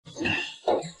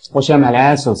我想买辆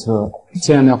二手车，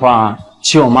这样的话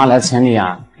骑我妈来城里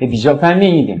啊也比较方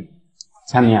便一点。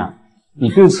产品啊，你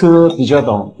对车比较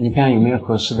懂，你看有没有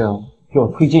合适的，给我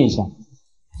推荐一下。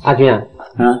阿军啊，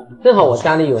正好我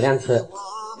家里有辆车，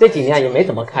这几年也没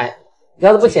怎么开，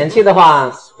要是不嫌弃的话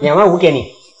，2.5万给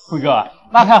你。辉哥，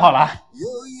那太好了。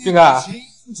军哥，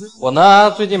我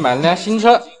呢最近买了辆新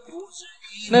车，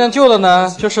那辆旧的呢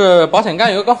就是保险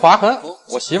杠有一个划痕，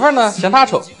我媳妇儿呢嫌它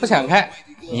丑不想开，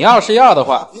你要是要的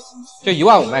话，就1.5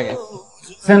万卖给你。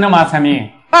真的吗，产品？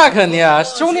那肯定啊，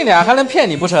兄弟俩还能骗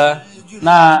你不成？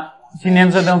那今天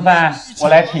这顿饭我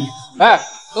来请。哎，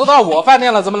都到我饭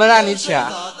店了，怎么能让你请啊？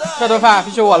这顿饭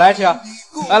必须我来请。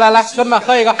来，兄弟们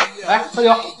喝一个，来喝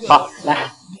酒。好，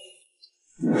来。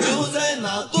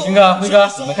军哥、辉哥，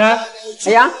你们看。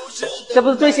哎呀，这不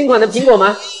是最新款的苹果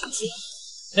吗？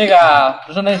这个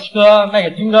不是那车卖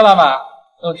给军哥了吗？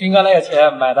用军哥那个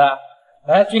钱买的。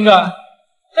来，军哥，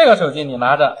这个手机你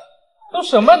拿着。都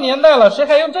什么年代了，谁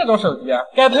还用这种手机啊？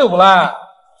该退伍了。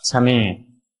产品，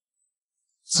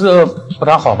这不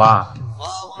大好吧？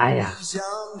哎呀，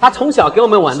他从小给我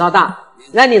们玩到大，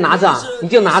让你拿着你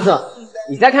就拿着。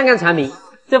你再看看产品，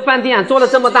这饭店啊做了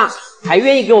这么大，还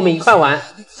愿意给我们一块玩，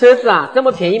车子啊这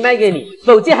么便宜卖给你，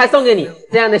手机还送给你，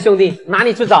这样的兄弟哪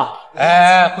里去找？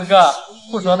哎，辉哥，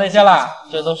不说那些了，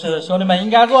这都是兄弟们应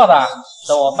该做的。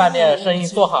等我饭店生意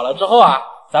做好了之后啊，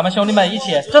咱们兄弟们一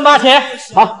起挣大钱。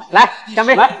好，来干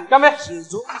杯！来干杯！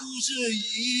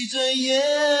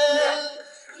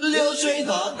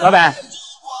老板，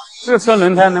这车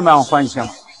轮胎能帮我换一下吗？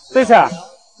这车啊，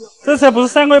这车不是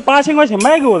3个月8000块钱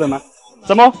卖给我的吗？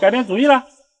怎么改变主意了？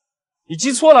你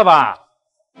记错了吧？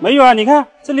没有啊，你看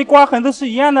这里刮痕都是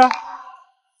一样的。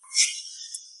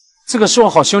这个是我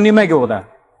好兄弟卖给我的。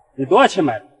你多少钱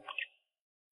买的？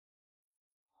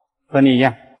和你一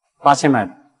样，8000买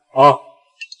的。哦。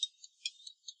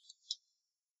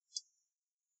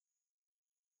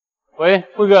喂，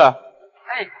辉哥。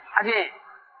哎，阿俊，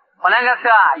我那个车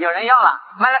啊有人要了，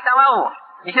卖了3.5万，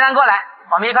你现在过来，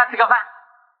我们一块吃个饭。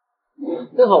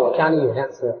正好我家里有辆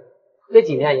车，这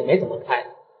几年也没怎么开，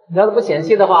你要是不嫌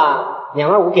弃的话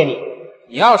，2.5万给你。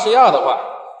你要是要的话，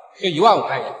就1.5万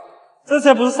卖给你。这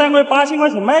车不是3个月8000块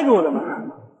钱卖给我的吗？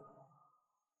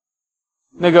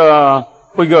那个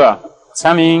辉哥，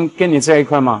产品跟你在一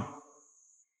块吗？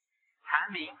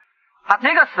产品，他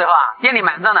这个时候啊店里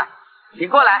忙着呢，你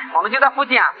过来，我们就在附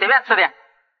近啊随便吃点。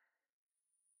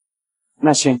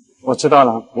那行，我知道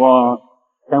了，我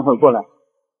等会过来。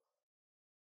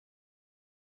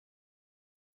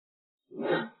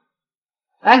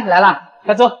哎，来了，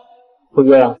快坐。辉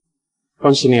哥，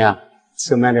恭喜你啊，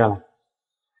车卖掉了。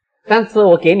上次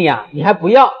我给你啊，你还不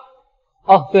要。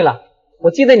哦，对了，我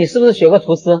记得你是不是学过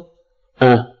厨师？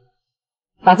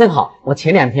那正好，我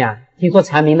前2天啊，听说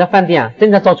长明的饭店啊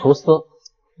正在招厨师，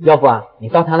要不啊，你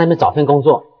到他那边找份工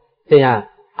作，这样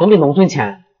总比农村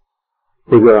强。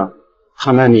辉哥，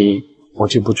他那里我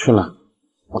就不去了，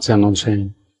我在农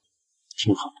村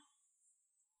挺好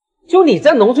的。就你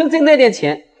在农村挣那点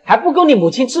钱，还不够你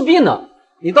母亲治病呢。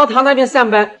你到他那边上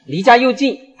班，离家又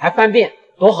近，还方便，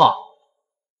多好。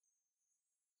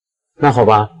那好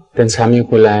吧，等产品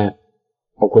回来，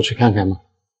我过去看看嘛。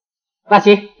那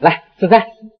行，来吃饭。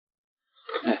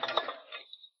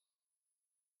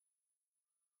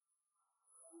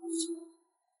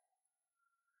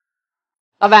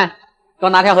老板，给我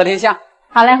拿条和田虾。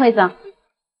好嘞，辉总。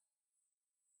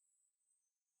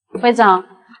辉总，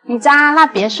你家那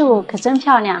别墅可真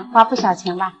漂亮，花不少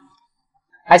钱吧？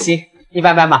还行，一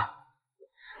般般吧。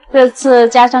这次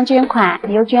加上捐款，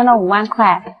你又捐了5万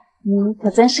块，可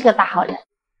真是个大好人。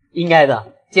应该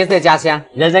的，建设家乡，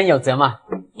人人有责嘛。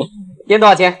捐多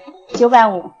少钱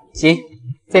？950。行，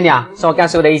这里啊是我刚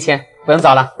收的1000，不用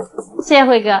找了。谢谢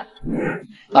辉哥。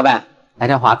老板，来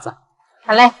条华子。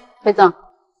好嘞，辉总。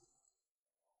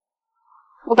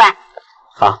500。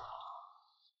好。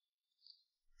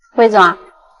辉总，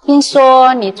听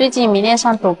说你最近迷恋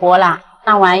上赌博了，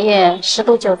那玩意10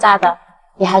赌9诈的，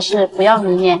你还是不要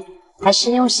迷恋，还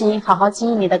是用心好好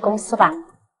经营你的公司吧。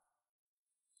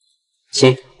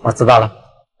行，我知道了，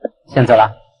先走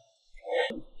了。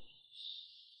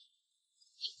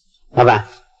老板，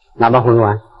拿包红薯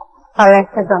丸。好嘞，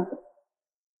辉总。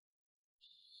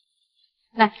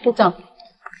来，辉总，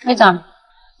辉总，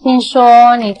听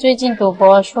说你最近赌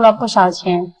博输了不少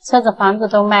钱，车子房子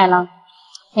都卖了，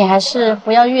你还是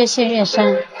不要越陷越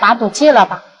深，打赌戒了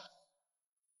吧。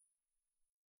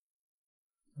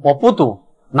我不赌，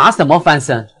拿什么翻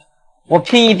身？我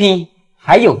拼一拼，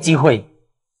还有机会。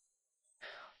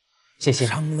谢谢，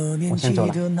我先走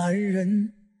了。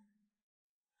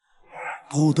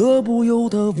不得不有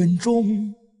的稳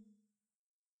重。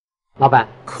老板，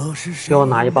给我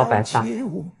拿一包白沙。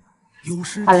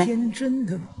好嘞。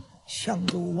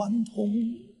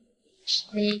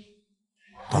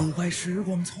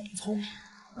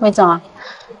魏总，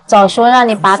早说让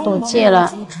你把赌戒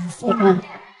了，你看。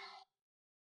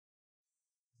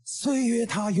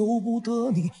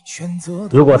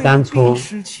如果当初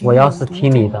我要是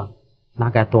听你的，那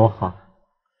该多好，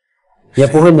也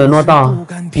不会沦落到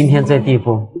今天这地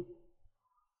步。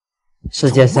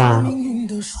世界上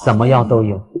什么药都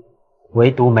有，唯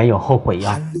独没有后悔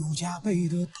药。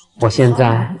我现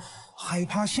在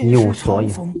一无所有，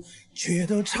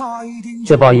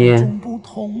这包烟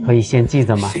可以先记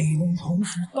着吗？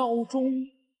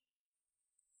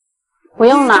不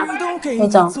用了，魏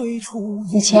总，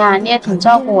以前啊你也挺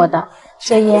照顾我的，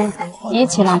这烟你一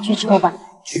起拿去抽吧。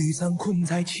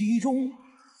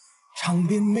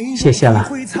谢谢了，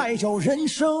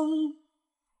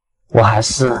我还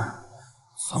是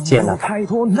戒了吧。太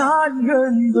多男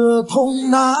人的痛，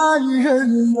男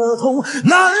人的痛，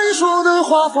难说的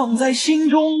话放在心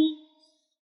中，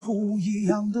不一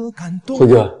样的感动。辉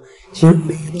哥，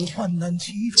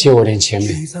借我点钱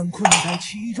呗。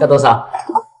要多少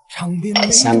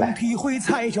？300。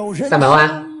300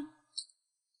万。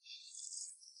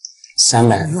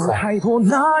300块。太多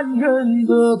男人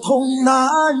的痛，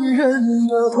男人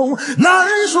的痛，难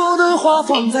说的话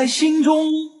放在心中。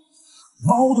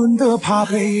矛盾的怕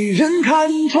被人看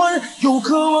穿，又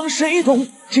渴望谁懂，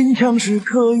坚强是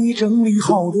可以整理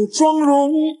好的妆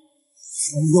容。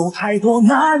有太多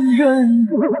男人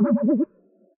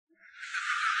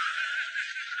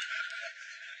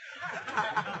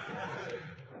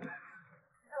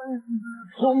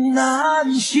从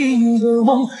难醒的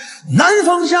梦，难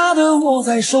放下的握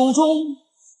在手中，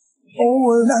偶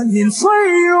尔难免脆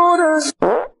弱的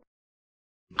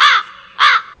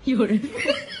有人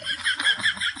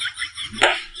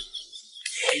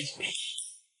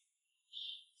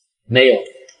没有。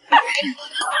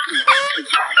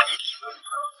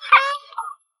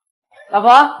老婆，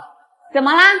怎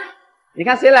么啦？你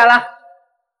看谁来了？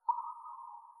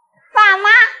爸妈，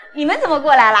你们怎么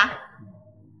过来了？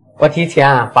我提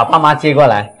前把爸妈接过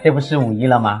来，这不是5一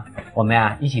了吗？我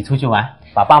们一起出去玩，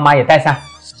把爸妈也带上。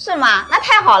是吗？那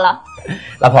太好了。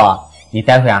老婆，你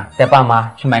待会带爸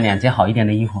妈去买2件好一点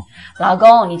的衣服。老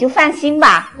公，你就放心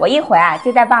吧，我一会儿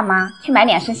就带爸妈去买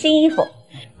2身新衣服。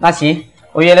那行，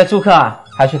我约了住客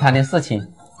还去谈点事情，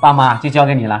爸妈就交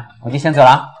给你了，我就先走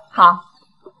了。好。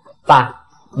爸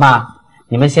妈，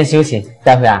你们先休息，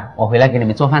待会我回来给你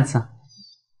们做饭吃。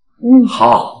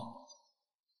好。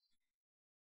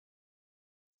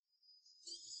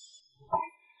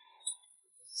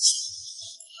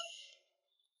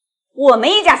我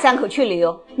们一家3口去旅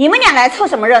游，你们俩来凑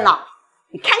什么热闹？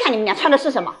你看看你们俩穿的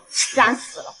是什么，脏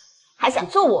死了，还想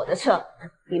坐我的车？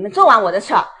你们坐完我的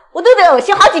车，我都得恶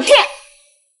心好几天。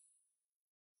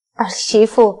儿媳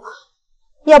妇，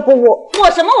要不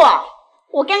我什么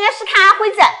我刚刚是看阿辉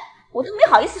在，我都没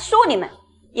好意思说你们，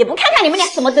也不看看你们俩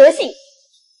什么德行，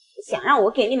想让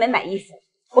我给你们买衣服，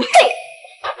我呸！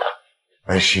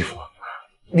儿媳妇，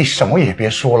你什么也别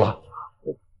说了，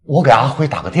我给阿辉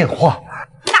打个电话。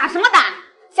打什么打？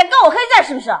想跟我黑字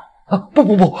是不是？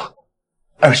不，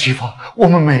儿媳妇，我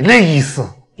们没那意思。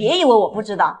别以为我不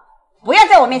知道，不要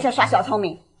在我面前耍小聪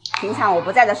明。平常我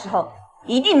不在的时候，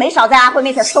一定没少在阿辉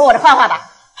面前说我的坏话吧？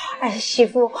儿媳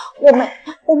妇，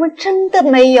我们真的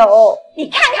没有。你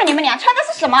看看你们俩穿的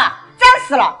是什么，脏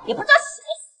死了，也不知道洗。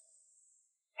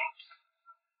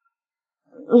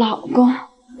老公，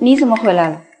你怎么回来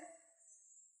了？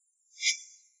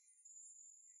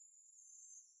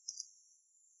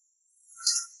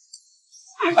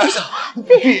儿子，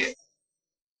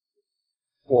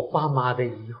我爸妈的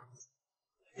衣服，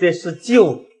这是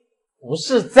旧，不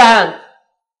是脏。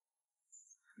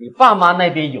你爸妈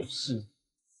那边有事，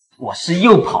我是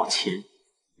又跑前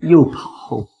又跑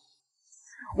后，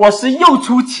我是又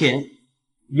出钱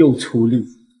又出力。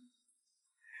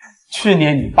去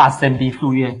年你爸生病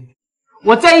住院，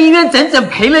我在医院整整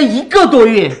陪了1个多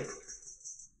月。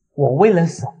我为了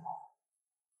什么？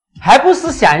还不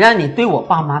是想让你对我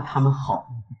爸妈他们好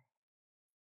一点。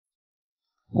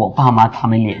我爸妈他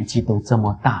们年纪都这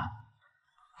么大，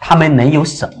他们能有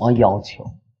什么要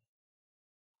求？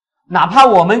哪怕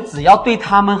我们只要对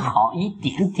他们好一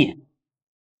点点，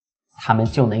他们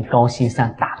就能高兴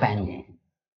上大半年。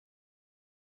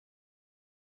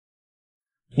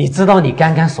你知道你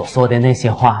刚刚所说的那些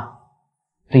话，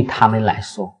对他们来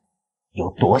说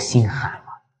有多心寒吗？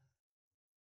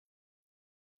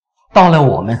到了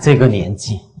我们这个年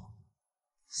纪，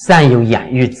上有养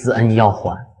育之恩要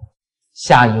还，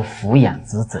下有抚养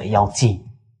之责要尽。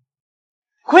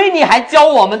亏你还教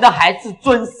我们的孩子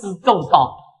尊师重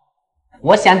道。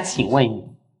我想请问你，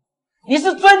你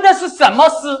是尊的是什么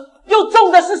师，又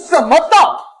重的是什么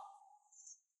道？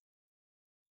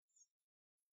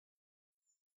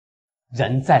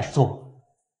人在做，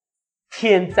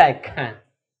天在看。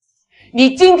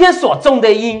你今天所种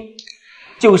的因，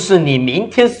就是你明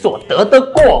天所得的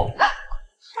果。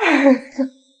儿子，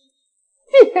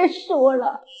别说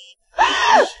了，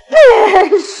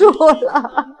别说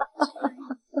了。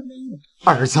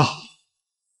儿子，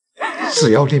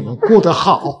只要你们过得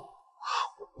好，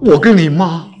我跟你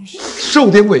妈受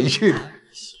点委屈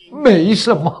没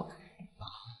什么。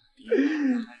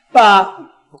爸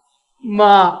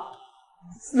妈，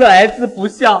是儿子不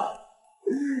孝，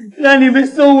让你们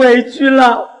受委屈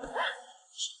了。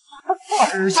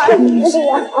儿子，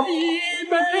一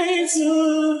辈子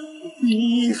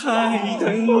你还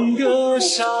等个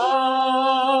啥？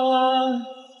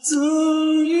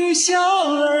子欲孝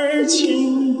而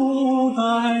亲不待，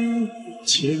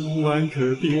千万可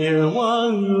别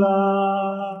忘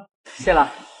了。谢了。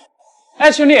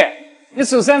哎，兄弟，你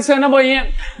手上抽那包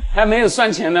烟还没有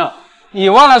算钱呢。你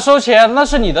忘了收钱，那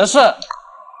是你的事。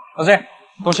老郑，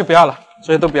东西不要了，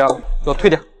这些都不要了，给我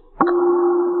退掉。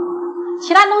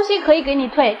其他东西可以给你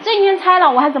退，这烟拆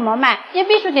了我还怎么卖？烟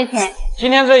必须给钱。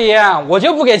今天这烟我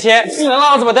就不给钱，你能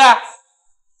让我怎么的？哎，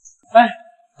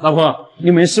老婆，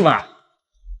你没事吧？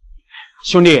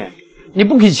兄弟，你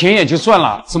不给钱也就算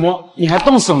了，怎么你还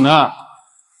动手呢？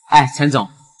哎，陈总，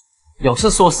有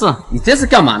事说事，你这是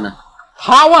干嘛呢？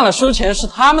他忘了收钱是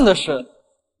他们的事。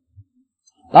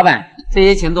老板，这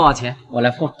些钱多少钱？我来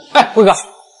付。哎，辉哥，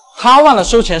他忘了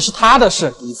收钱是他的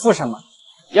事，你付什么？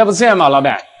要不这样吧，老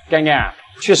板，刚刚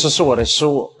确实是我的失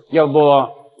误，要不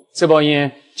这包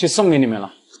烟就送给你们了。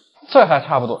这还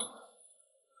差不多。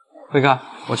辉哥，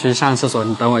我去上厕所，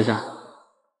你等我一下。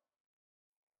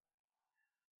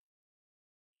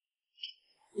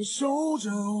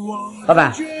老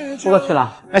板，付过去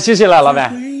了。哎，谢谢了，老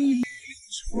板。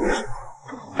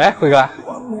哎，辉哥，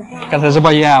刚才这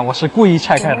包烟我是故意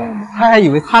拆开的，他还以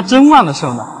为他真忘了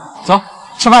收呢。走，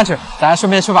吃饭去，咱顺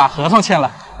便去把合同签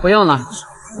了。不用了，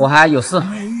我还有事。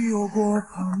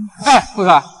哎，辉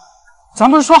哥，咱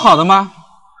不是说好的吗？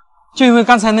就因为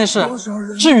刚才那事，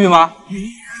至于吗？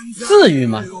至于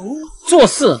吗？做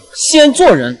事先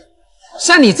做人。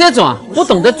像你这种不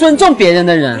懂得尊重别人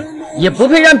的人，也不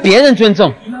配让别人尊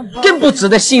重，更不值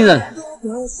得信任。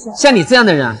像你这样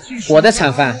的人，我的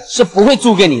厂房是不会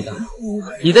租给你的。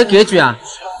你的格局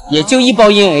也就一包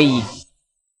烟而已。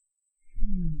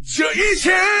这一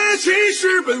切其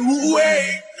实本无味，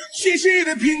细细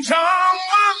的品尝，慢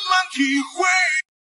慢体会。